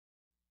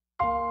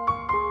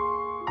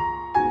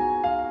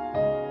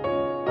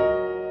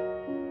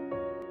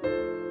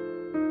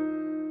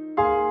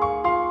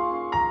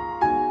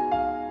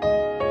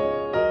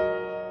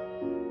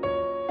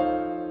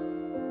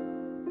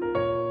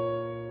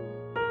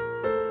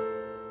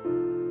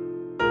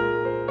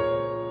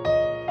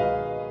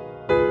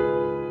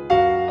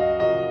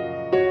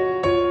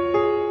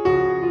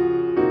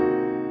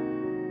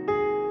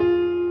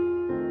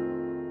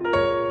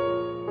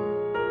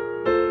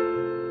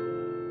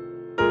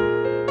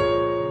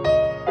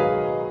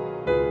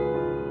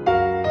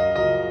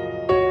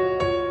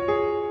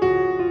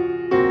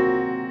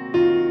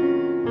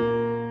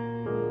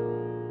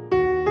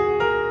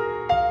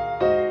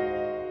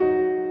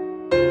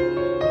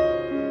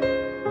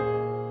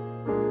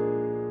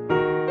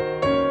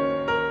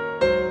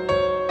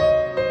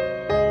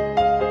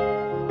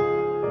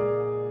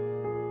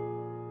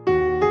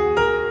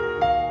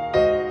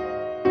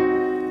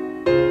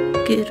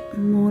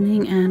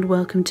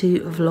welcome to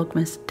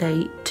Vlogmas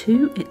Day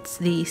 2. It's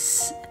the...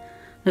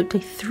 Day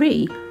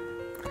 3.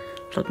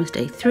 Vlogmas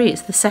Day 3.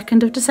 It's the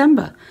 2nd of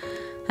December.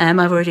 I've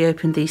already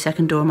opened the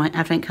second door of my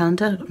advent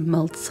calendar,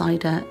 mulled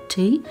cider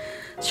tea.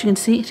 As you can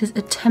see, it is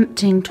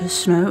attempting to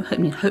snow.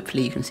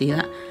 Hopefully you can see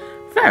that.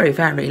 Very,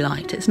 very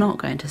light. It's not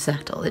going to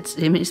settle.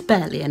 It's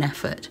barely an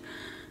effort.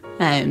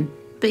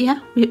 But yeah,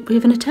 we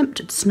have an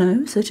attempt at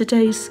snow. So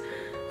today's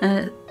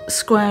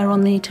square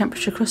on the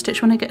temperature cross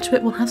stitch, when I get to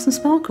it, will have some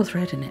sparkle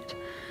thread in it.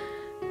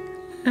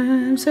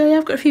 So yeah,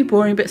 I've got a few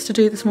boring bits to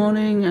do this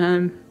morning.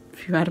 A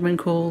few admin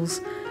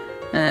calls.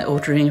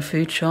 Ordering a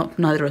food shop.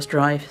 Neither of us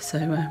drive, so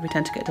we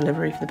tend to get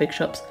delivery for the big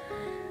shops.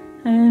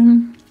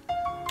 And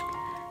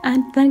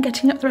then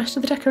getting up the rest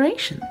of the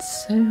decorations.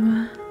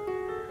 So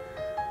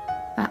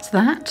that's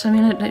that. I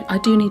mean, I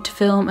do need to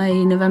film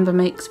a November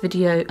Makes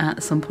video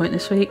at some point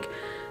this week.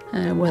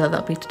 Whether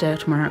that'll be today or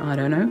tomorrow, I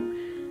don't know.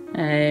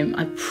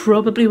 I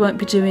probably won't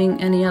be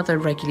doing any other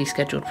regularly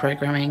scheduled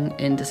programming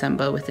in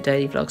December with the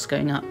daily vlogs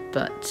going up,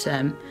 but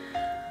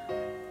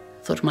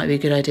thought it might be a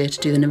good idea to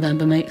do the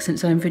November Makes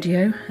its own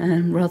video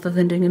rather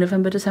than doing a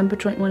November-December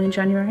joint one in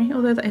January,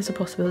 although that is a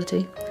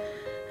possibility.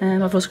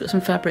 I've also got some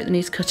fabric that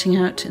needs cutting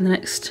out in the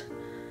next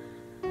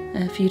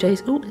few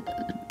days. Oh,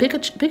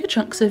 bigger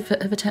chunks of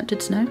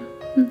attempted snow.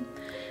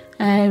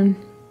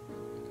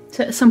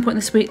 So at some point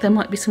this week there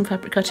might be some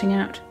fabric cutting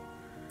out.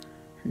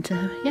 And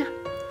yeah,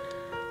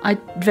 I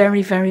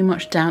very, very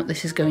much doubt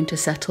this is going to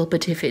settle,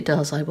 but if it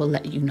does, I will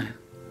let you know.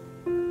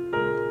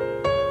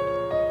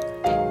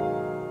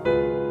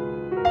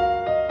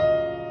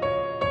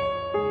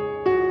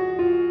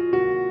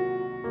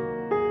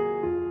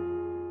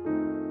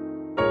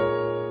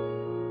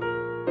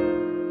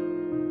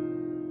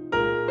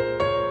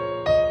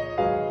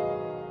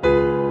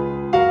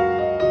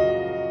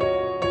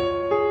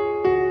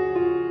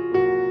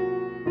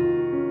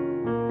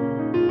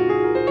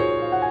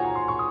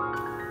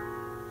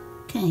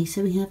 Okay,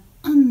 so we have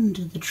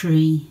under the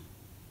tree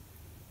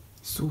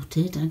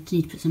sorted. I need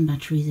to put some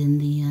batteries in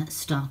the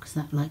star because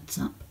that lights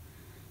up.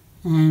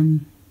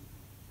 But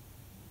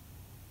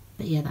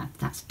yeah,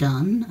 that's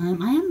done.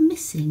 I am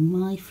missing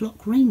my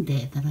flock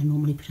reindeer that I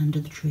normally put under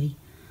the tree.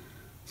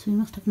 So we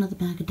must have another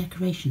bag of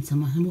decoration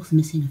somewhere. I'm also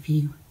missing a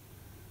few.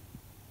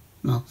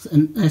 Well,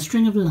 a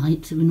string of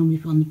lights that we normally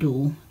put on the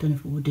door. Don't know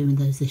if we're doing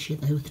those this year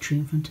though with the tree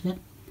in front of it.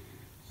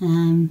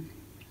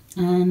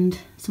 And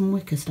some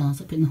wicker stars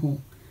up in the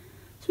hall.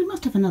 So we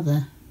must have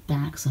another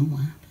bag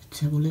somewhere,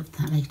 but we'll live with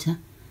that later.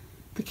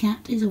 The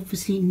cat is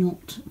obviously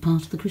not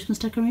part of the Christmas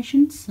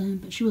decorations,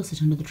 but she will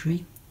sit under the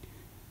tree.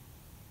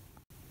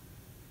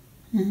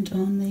 And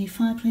on the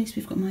fireplace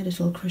we've got my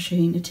little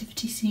crochet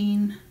nativity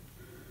scene,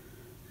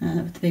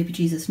 with the baby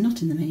Jesus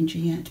not in the manger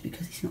yet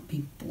because he's not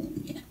been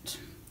born yet.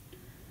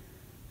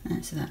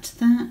 So that's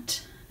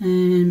that.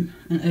 And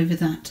over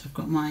that I've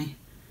got my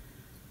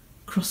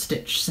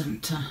cross-stitch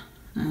Santa,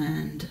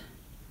 and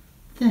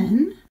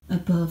then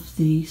above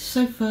the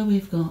sofa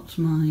we've got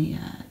my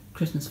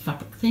Christmas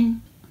fabric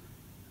thing.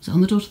 So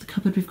on the door to the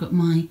cupboard we've got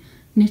my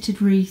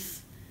knitted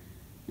wreath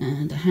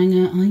and a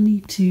hanger. I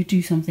need to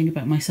do something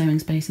about my sewing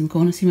space in the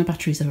corner. See, my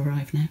batteries have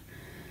arrived now.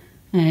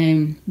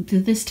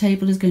 This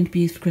table is going to be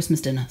used for Christmas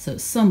dinner, so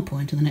at some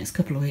point in the next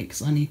couple of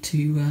weeks I need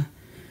to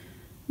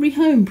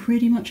rehome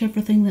pretty much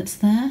everything that's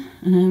there.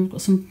 I've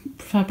got some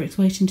fabrics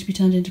waiting to be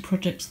turned into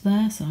projects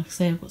there, so like I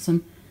say, I've got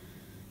some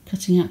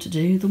cutting out to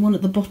do. The one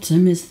at the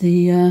bottom is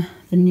the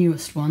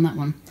newest one, that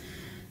one.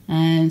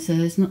 So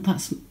that's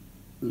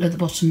at the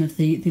bottom of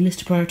the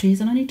list of priorities,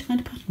 and I need to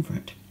find a pattern for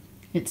it.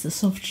 It's a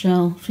soft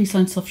shell,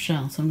 fleece-lined soft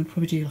shell, so I'm going to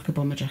probably do like a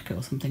bomber jacket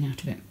or something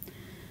out of it.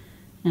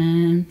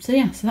 So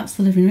yeah, so that's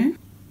the living room.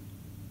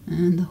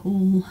 And the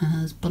hall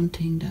has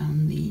bunting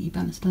down the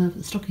banister for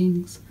the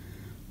stockings,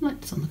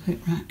 lights on the coat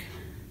rack,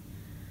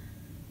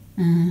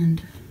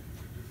 and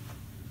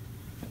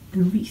a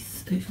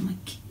wreath over my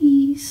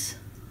keys.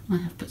 I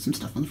have put some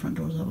stuff on the front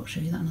door as well, I'll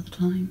show you that another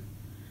time.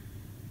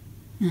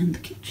 And the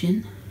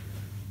kitchen.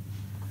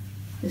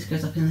 This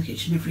goes up in the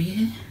kitchen every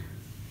year.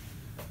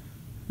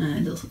 A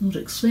little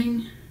Nordic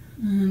swing.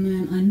 And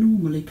then I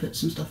normally put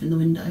some stuff in the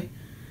window.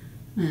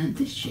 And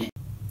this year,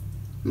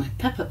 my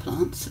pepper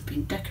plants have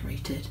been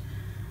decorated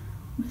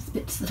with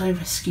bits that I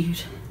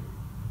rescued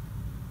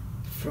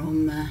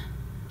from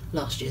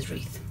last year's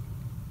wreath.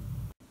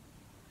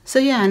 So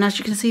yeah, and as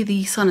you can see,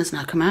 the sun has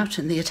now come out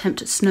and the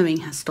attempt at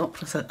snowing has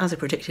stopped. So as I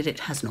predicted,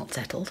 it has not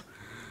settled.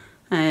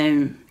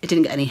 It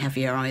didn't get any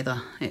heavier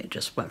either. It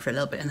just went for a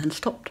little bit and then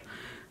stopped.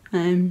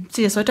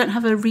 So yeah, so I don't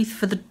have a wreath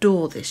for the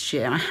door this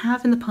year. I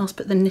have in the past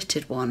put the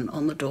knitted one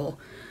on the door,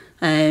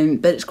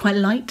 but it's quite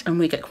light and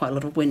we get quite a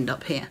lot of wind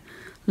up here.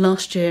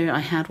 Last year I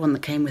had one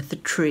that came with the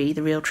tree,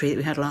 the real tree that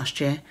we had last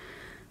year.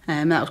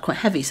 That was quite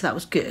heavy, so that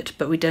was good,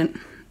 but we don't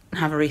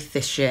have a wreath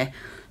this year.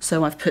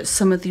 So I've put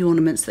some of the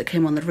ornaments that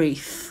came on the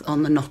wreath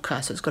on the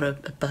knocker, so it's got a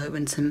bow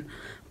and some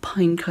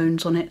pine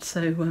cones on it.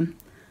 So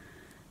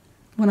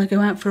when I go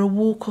out for a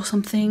walk or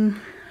something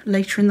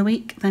later in the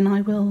week, then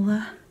I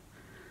will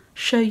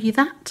show you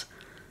that.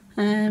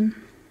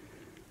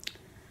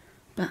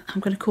 But But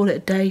I'm going to call it a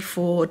day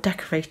for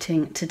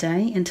decorating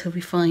today until we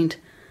find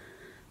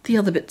the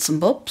other bits and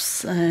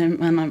bobs,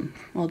 and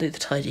I'll do the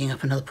tidying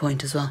up another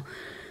point as well.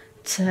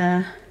 But,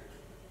 I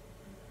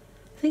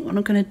think what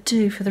I'm going to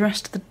do for the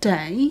rest of the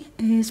day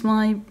is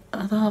my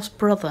other half's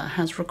brother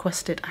has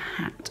requested a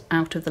hat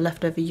out of the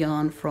leftover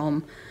yarn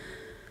from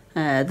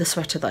the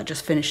sweater that I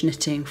just finished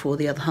knitting for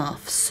the other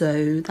half,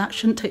 so that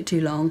shouldn't take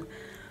too long.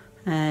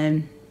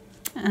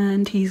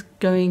 And he's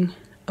going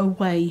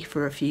away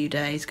for a few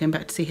days, going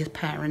back to see his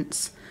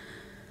parents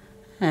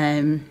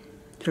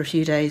for a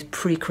few days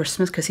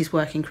pre-Christmas, because he's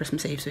working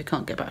Christmas Eve, so he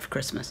can't get back for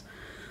Christmas.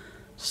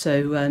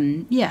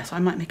 So yeah, so I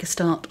might make a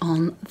start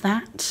on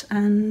that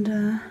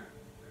and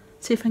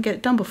see if I can get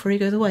it done before he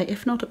goes away.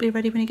 If not, it'll be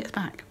ready when he gets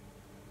back.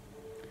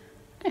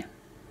 Okay.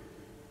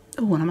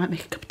 Oh, and I might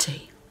make a cup of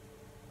tea.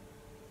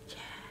 Yeah,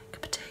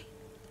 cup of tea.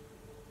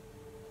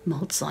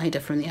 Mulled cider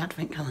from the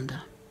advent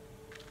calendar.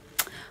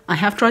 I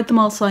have tried the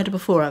mulled cider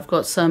before. I've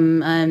got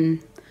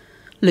some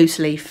loose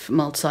leaf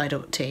mulled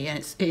cider tea, and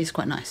it is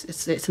quite nice.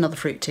 It's another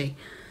fruit tea.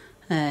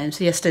 So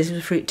yesterday's was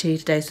a fruit tea,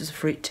 today's was a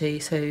fruit tea,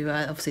 so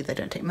obviously they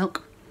don't take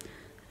milk.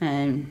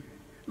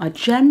 I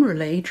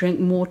generally drink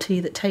more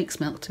tea that takes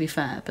milk, to be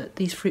fair, but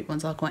these fruit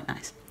ones are quite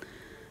nice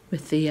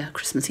with the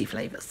Christmassy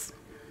flavours.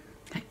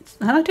 Okay.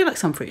 And I do like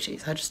some fruit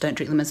teas, I just don't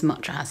drink them as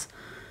much as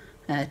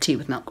tea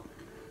with milk.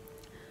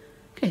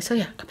 Okay, so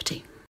yeah, cup of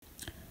tea.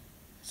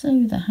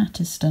 So the hat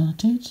has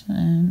started.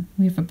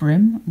 We have a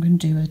brim. I'm going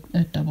to do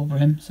a double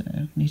brim, so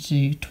I need to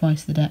do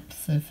twice the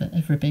depth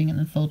of ribbing and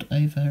then fold it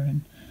over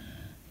and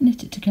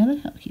knit it together,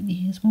 help keep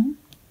the ears warm.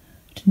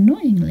 But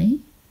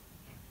annoyingly,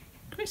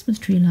 Christmas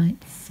tree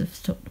lights have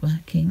stopped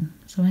working,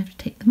 so I have to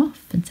take them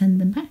off and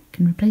send them back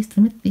and replace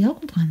them with the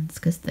old ones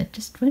because they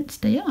just won't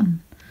stay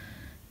on,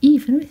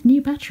 even with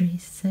new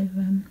batteries. So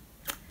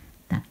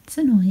that's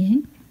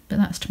annoying, but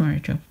that's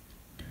tomorrow's job.